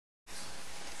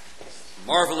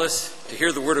Marvelous to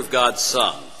hear the word of God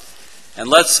sung. And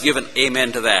let's give an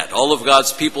amen to that. All of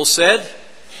God's people said,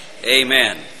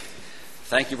 amen.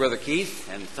 Thank you, Brother Keith,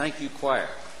 and thank you, choir.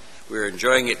 We're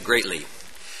enjoying it greatly.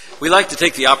 We like to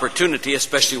take the opportunity,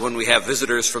 especially when we have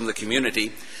visitors from the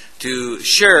community, to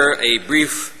share a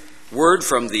brief word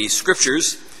from the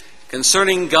Scriptures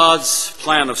concerning God's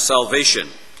plan of salvation.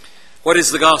 What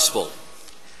is the gospel?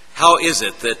 How is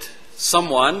it that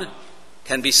someone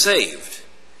can be saved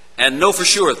and know for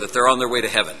sure that they're on their way to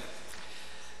heaven?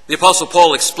 The Apostle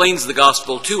Paul explains the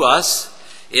gospel to us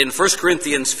in 1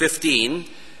 Corinthians 15,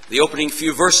 the opening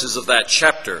few verses of that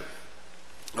chapter.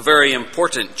 A very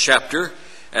important chapter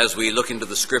as we look into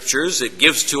the Scriptures. It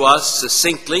gives to us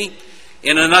succinctly,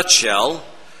 in a nutshell,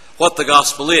 what the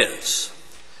gospel is.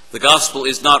 The gospel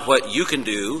is not what you can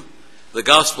do. The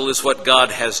gospel is what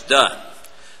God has done.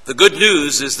 The good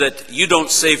news is that you don't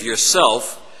save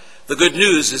yourself. The good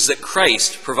news is that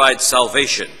Christ provides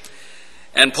salvation.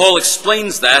 And Paul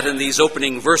explains that in these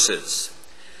opening verses.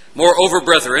 Moreover,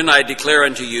 brethren, I declare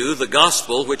unto you the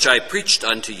gospel which I preached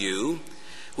unto you,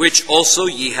 which also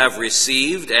ye have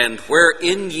received, and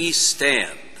wherein ye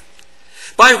stand,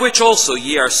 by which also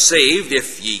ye are saved,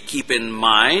 if ye keep in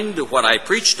mind what I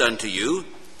preached unto you,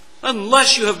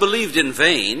 unless you have believed in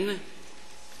vain.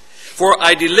 For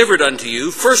I delivered unto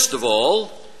you, first of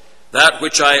all, that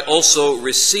which I also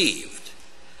received,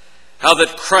 how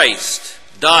that Christ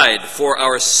died for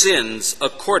our sins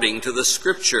according to the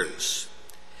Scriptures,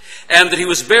 and that he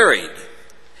was buried,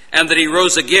 and that he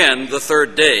rose again the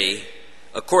third day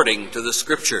according to the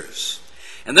Scriptures.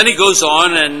 And then he goes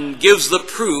on and gives the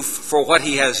proof for what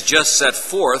he has just set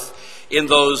forth in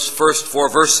those first four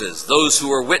verses. Those who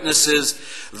were witnesses,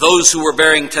 those who were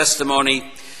bearing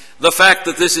testimony, the fact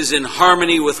that this is in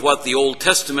harmony with what the Old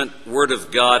Testament Word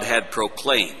of God had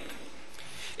proclaimed.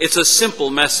 It's a simple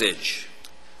message.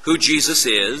 Who Jesus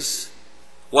is,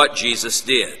 what Jesus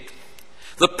did.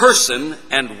 The person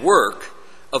and work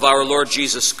of our Lord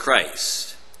Jesus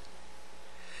Christ.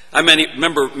 I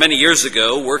remember many years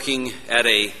ago working at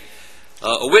a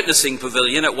witnessing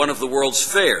pavilion at one of the world's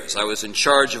fairs. I was in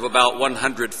charge of about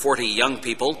 140 young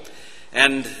people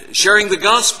and sharing the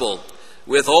gospel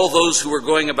with all those who were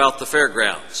going about the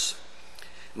fairgrounds.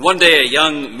 One day a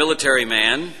young military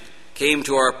man came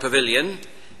to our pavilion,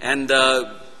 and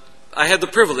I had the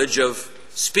privilege of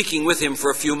speaking with him for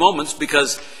a few moments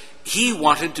because he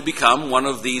wanted to become one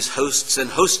of these hosts and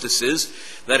hostesses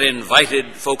that invited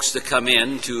folks to come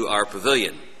in to our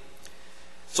pavilion.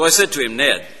 So I said to him,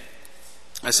 Ned,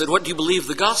 I said, what do you believe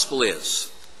the gospel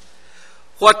is?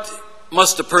 What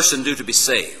must a person do to be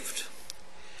saved?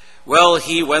 Well,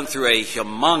 he went through a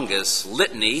humongous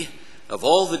litany of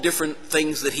all the different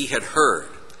things that he had heard.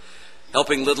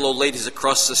 Helping little old ladies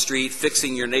across the street,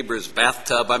 fixing your neighbor's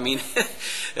bathtub. I mean,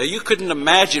 you couldn't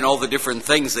imagine all the different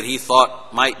things that he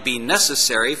thought might be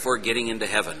necessary for getting into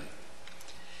heaven.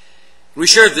 We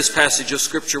shared this passage of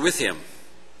Scripture with him.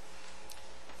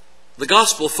 The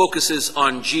gospel focuses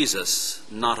on Jesus,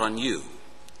 not on you.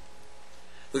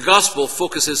 The gospel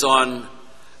focuses on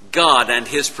God and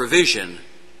his provision,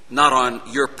 not on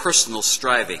your personal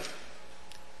striving.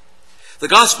 The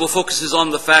gospel focuses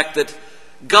on the fact that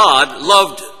God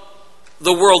loved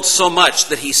the world so much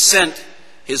that he sent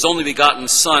his only begotten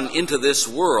Son into this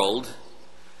world,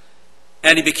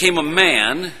 and he became a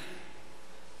man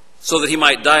so that he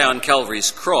might die on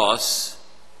Calvary's cross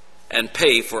and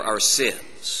pay for our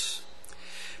sins.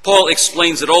 Paul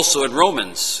explains it also in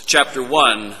Romans chapter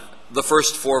 1, the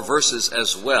first four verses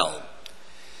as well.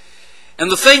 And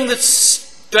the thing that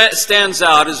stands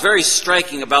out, is very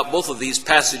striking about both of these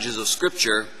passages of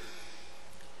Scripture,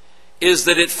 is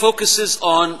that it focuses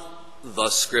on the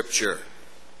Scripture.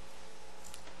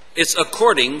 It's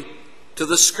according to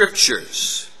the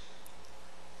Scriptures.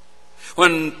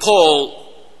 When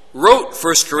Paul wrote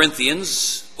 1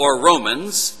 Corinthians or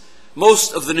Romans,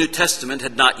 most of the New Testament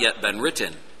had not yet been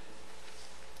written.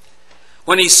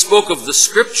 When he spoke of the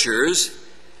Scriptures,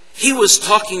 he was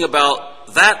talking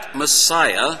about that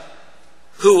Messiah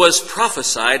who was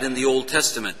prophesied in the Old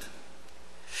Testament.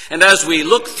 And as we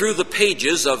look through the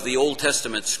pages of the Old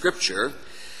Testament Scripture,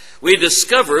 we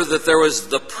discover that there was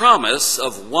the promise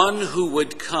of one who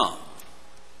would come,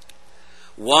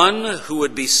 one who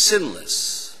would be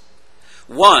sinless,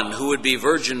 one who would be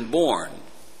virgin-born,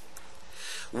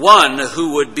 one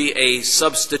who would be a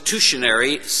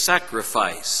substitutionary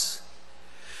sacrifice,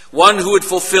 one who would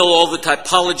fulfill all the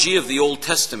typology of the Old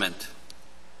Testament,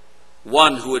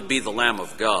 one who would be the Lamb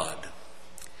of God.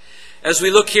 As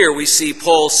we look here, we see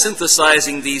Paul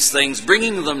synthesizing these things,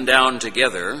 bringing them down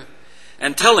together,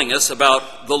 and telling us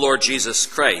about the Lord Jesus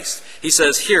Christ. He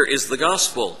says, here is the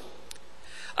gospel.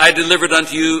 I delivered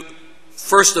unto you,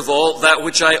 first of all, that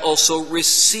which I also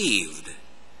received.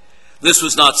 This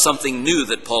was not something new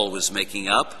that Paul was making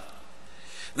up.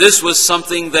 This was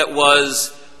something that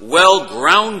was well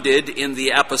grounded in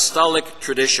the apostolic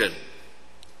tradition.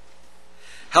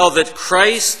 How that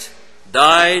Christ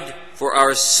died for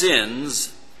our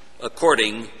sins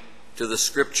according to the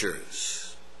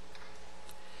Scriptures.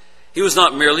 He was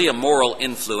not merely a moral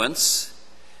influence.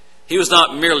 He was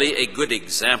not merely a good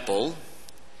example.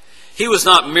 He was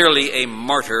not merely a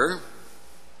martyr,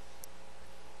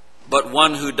 but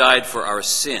one who died for our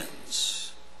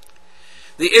sins.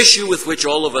 The issue with which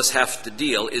all of us have to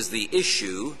deal is the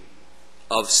issue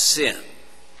of sin.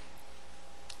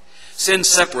 Sin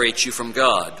separates you from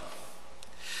God.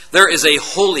 There is a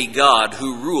holy God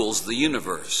who rules the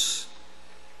universe.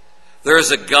 There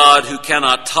is a God who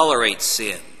cannot tolerate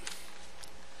sin.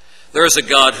 There is a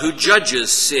God who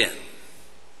judges sin.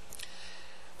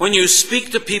 When you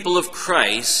speak to people of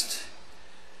Christ,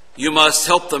 you must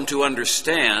help them to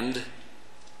understand,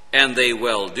 and they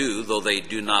well do, though they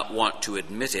do not want to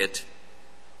admit it,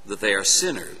 that they are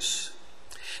sinners.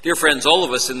 Dear friends, all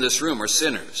of us in this room are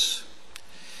sinners.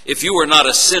 If you were not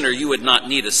a sinner, you would not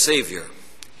need a Savior.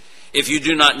 If you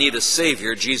do not need a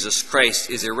Savior, Jesus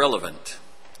Christ is irrelevant.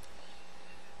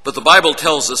 But the Bible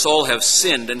tells us all have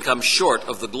sinned and come short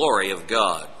of the glory of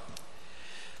God.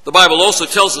 The Bible also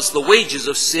tells us the wages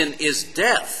of sin is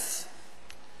death,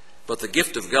 but the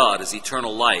gift of God is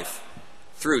eternal life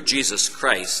through Jesus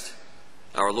Christ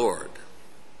our Lord.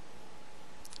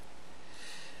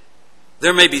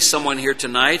 There may be someone here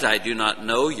tonight, I do not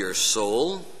know your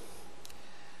soul,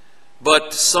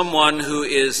 but someone who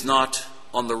is not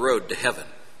on the road to heaven.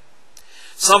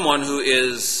 Someone who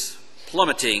is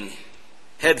plummeting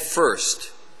head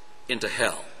first into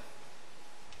hell.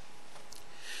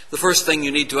 The first thing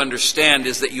you need to understand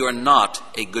is that you are not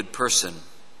a good person.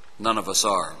 None of us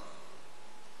are.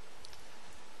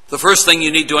 The first thing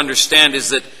you need to understand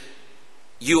is that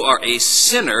you are a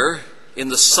sinner in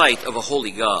the sight of a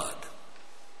holy God.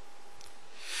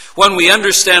 When we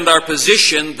understand our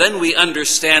position, then we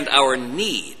understand our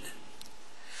need.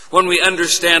 When we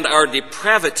understand our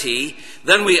depravity,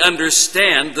 then we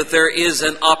understand that there is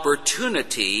an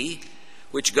opportunity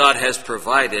which God has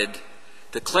provided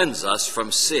to cleanse us from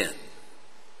sin.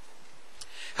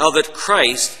 How that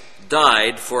Christ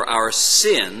died for our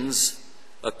sins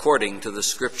according to the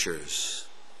Scriptures.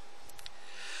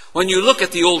 When you look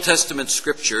at the Old Testament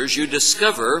Scriptures, you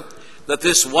discover that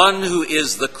this one who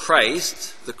is the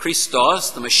Christ, the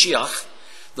Christos, the Mashiach,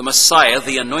 the Messiah,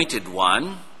 the Anointed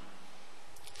One,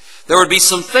 there would be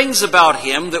some things about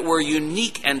him that were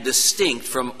unique and distinct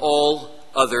from all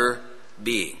other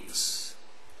beings.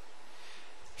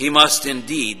 He must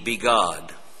indeed be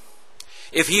God.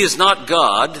 If he is not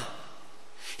God,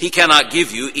 he cannot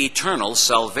give you eternal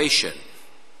salvation.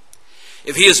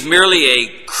 If he is merely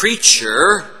a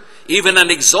creature, even an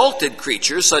exalted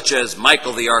creature, such as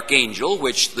Michael the Archangel,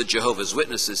 which the Jehovah's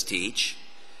Witnesses teach,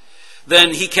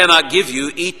 then he cannot give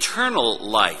you eternal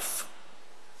life,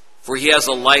 for he has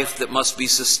a life that must be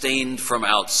sustained from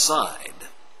outside.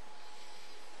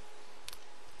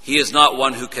 He is not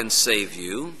one who can save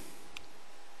you.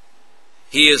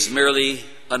 He is merely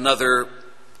another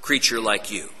creature like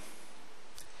you.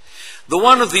 The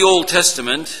one of the Old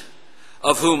Testament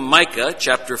of whom Micah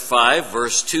chapter 5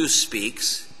 verse 2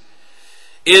 speaks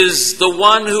is the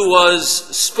one who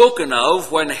was spoken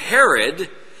of when Herod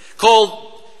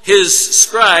called his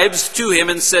scribes to him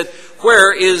and said,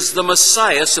 "Where is the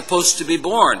Messiah supposed to be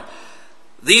born?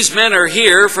 These men are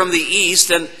here from the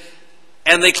east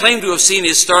and they claim to have seen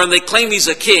his star, and they claim he's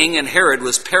a king." And Herod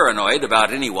was paranoid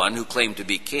about anyone who claimed to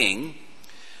be king.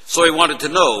 So he wanted to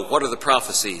know, what are the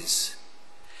prophecies?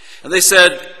 And they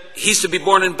said, he's to be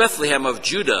born in Bethlehem of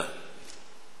Judah.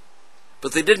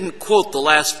 But they didn't quote the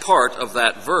last part of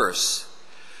that verse,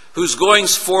 whose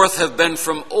goings forth have been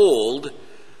from old,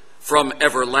 from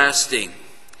everlasting.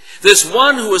 This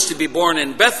one who was to be born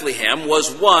in Bethlehem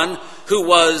was one who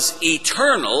was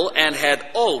eternal and had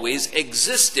always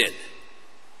existed.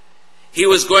 He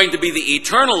was going to be the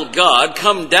eternal God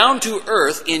come down to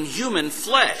earth in human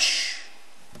flesh.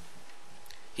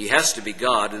 He has to be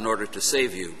God in order to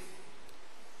save you.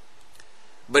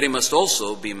 But he must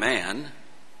also be man,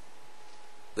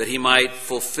 that he might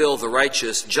fulfill the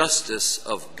righteous justice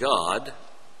of God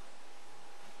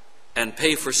and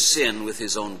pay for sin with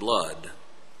his own blood.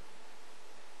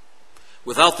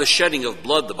 Without the shedding of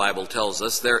blood, the Bible tells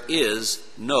us, there is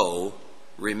no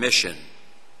remission.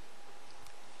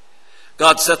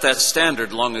 God set that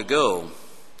standard long ago.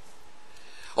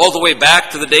 All the way back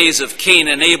to the days of Cain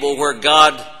and Abel, where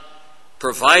God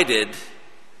provided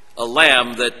a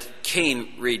lamb that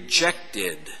Cain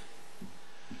rejected.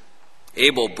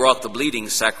 Abel brought the bleeding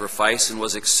sacrifice and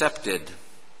was accepted.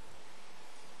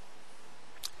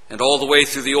 And all the way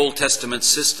through the Old Testament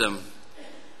system,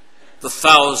 the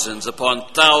thousands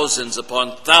upon thousands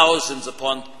upon thousands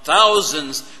upon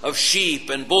thousands of sheep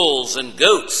and bulls and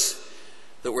goats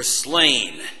that were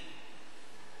slain.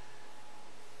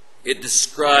 It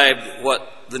described what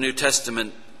the New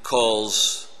Testament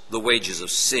calls the wages of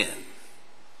sin.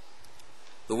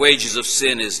 The wages of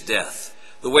sin is death.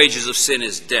 The wages of sin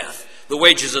is death. The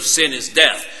wages of sin is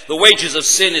death. The wages of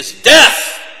sin is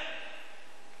death.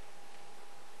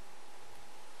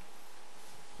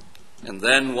 And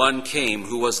then one came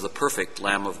who was the perfect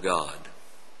Lamb of God.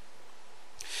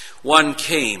 One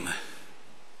came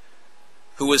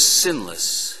who was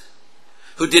sinless,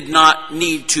 who did not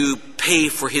need to pay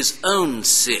for his own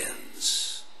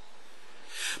sins,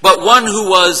 but one who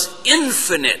was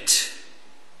infinite.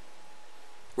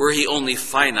 Were he only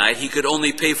finite, he could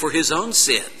only pay for his own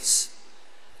sins.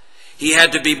 He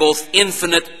had to be both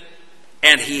infinite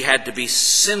and he had to be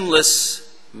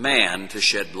sinless man to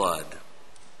shed blood.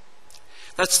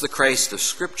 That's the Christ of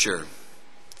Scripture.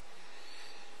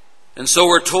 And so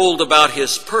we're told about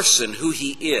his person, who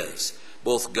he is,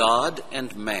 both God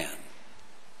and man.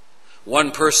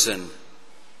 One person,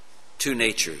 two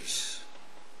natures.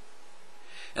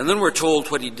 And then we're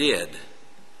told what he did,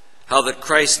 how that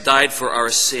Christ died for our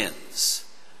sins,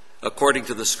 according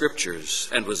to the Scriptures,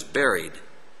 and was buried.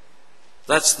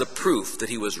 That's the proof that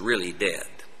he was really dead.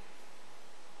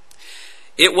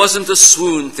 It wasn't a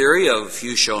swoon theory of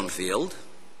Hugh Schoenfield.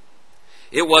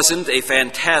 It wasn't a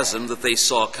phantasm that they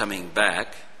saw coming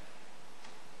back.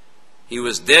 He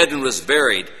was dead and was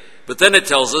buried. But then it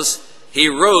tells us he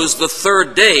rose the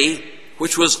third day,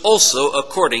 which was also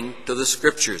according to the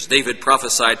Scriptures. David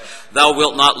prophesied, "Thou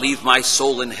wilt not leave my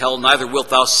soul in hell, neither wilt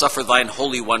thou suffer thine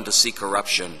Holy One to see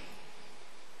corruption."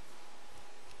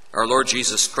 Our Lord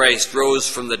Jesus Christ rose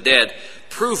from the dead,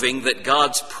 proving that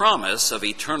God's promise of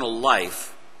eternal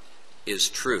life is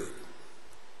true.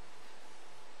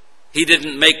 He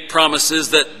didn't make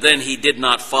promises that then he did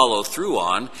not follow through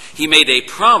on. He made a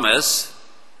promise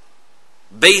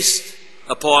based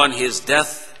upon his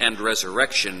death and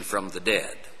resurrection from the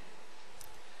dead.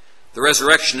 The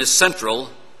resurrection is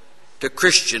central to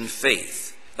Christian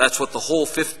faith. That's what the whole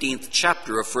 15th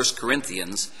chapter of 1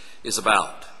 Corinthians is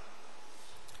about.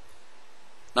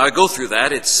 Now I go through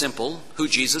that. It's simple. Who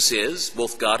Jesus is,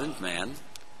 both God and man.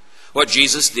 What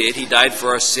Jesus did, he died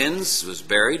for our sins, was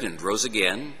buried, and rose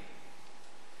again.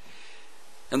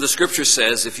 And the Scripture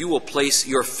says, if you will place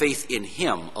your faith in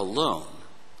him alone,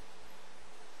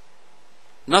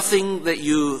 nothing that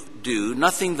you do,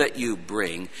 nothing that you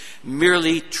bring,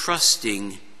 merely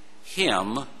trusting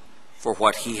him for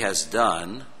what he has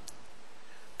done,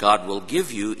 God will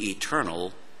give you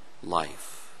eternal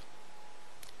life.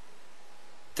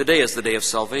 Today is the day of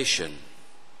salvation.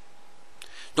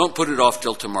 Don't put it off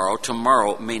till tomorrow.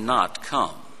 Tomorrow may not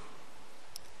come.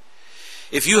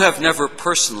 If you have never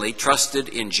personally trusted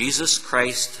in Jesus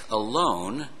Christ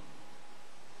alone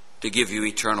to give you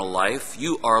eternal life,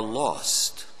 you are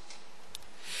lost.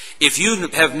 If you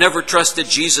have never trusted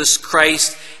Jesus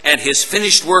Christ and his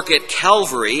finished work at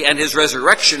Calvary and his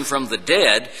resurrection from the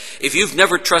dead, if you've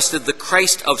never trusted the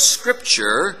Christ of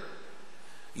Scripture,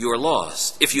 you are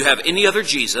lost. If you have any other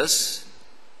Jesus,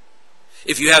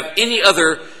 if you have any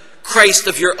other Christ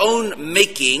of your own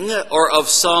making or of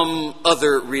some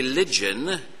other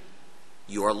religion,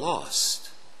 you are lost.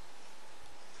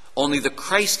 Only the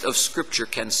Christ of Scripture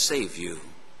can save you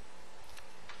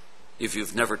if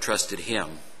you've never trusted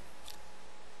him.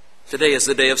 Today is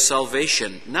the day of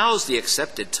salvation. Now is the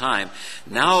accepted time.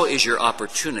 Now is your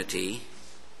opportunity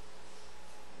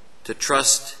to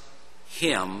trust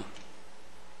him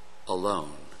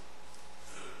alone.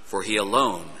 For he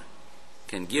alone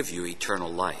can give you eternal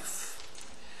life.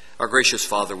 Our gracious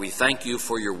Father, we thank you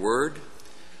for your word.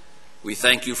 We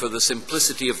thank you for the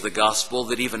simplicity of the gospel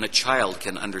that even a child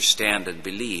can understand and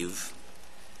believe.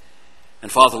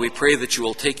 And Father, we pray that you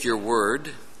will take your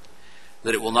word,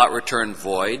 that it will not return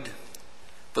void,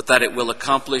 but that it will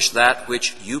accomplish that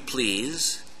which you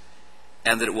please,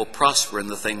 and that it will prosper in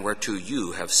the thing whereto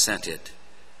you have sent it.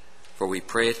 For we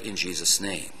pray it in Jesus'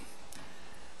 name.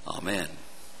 Amen.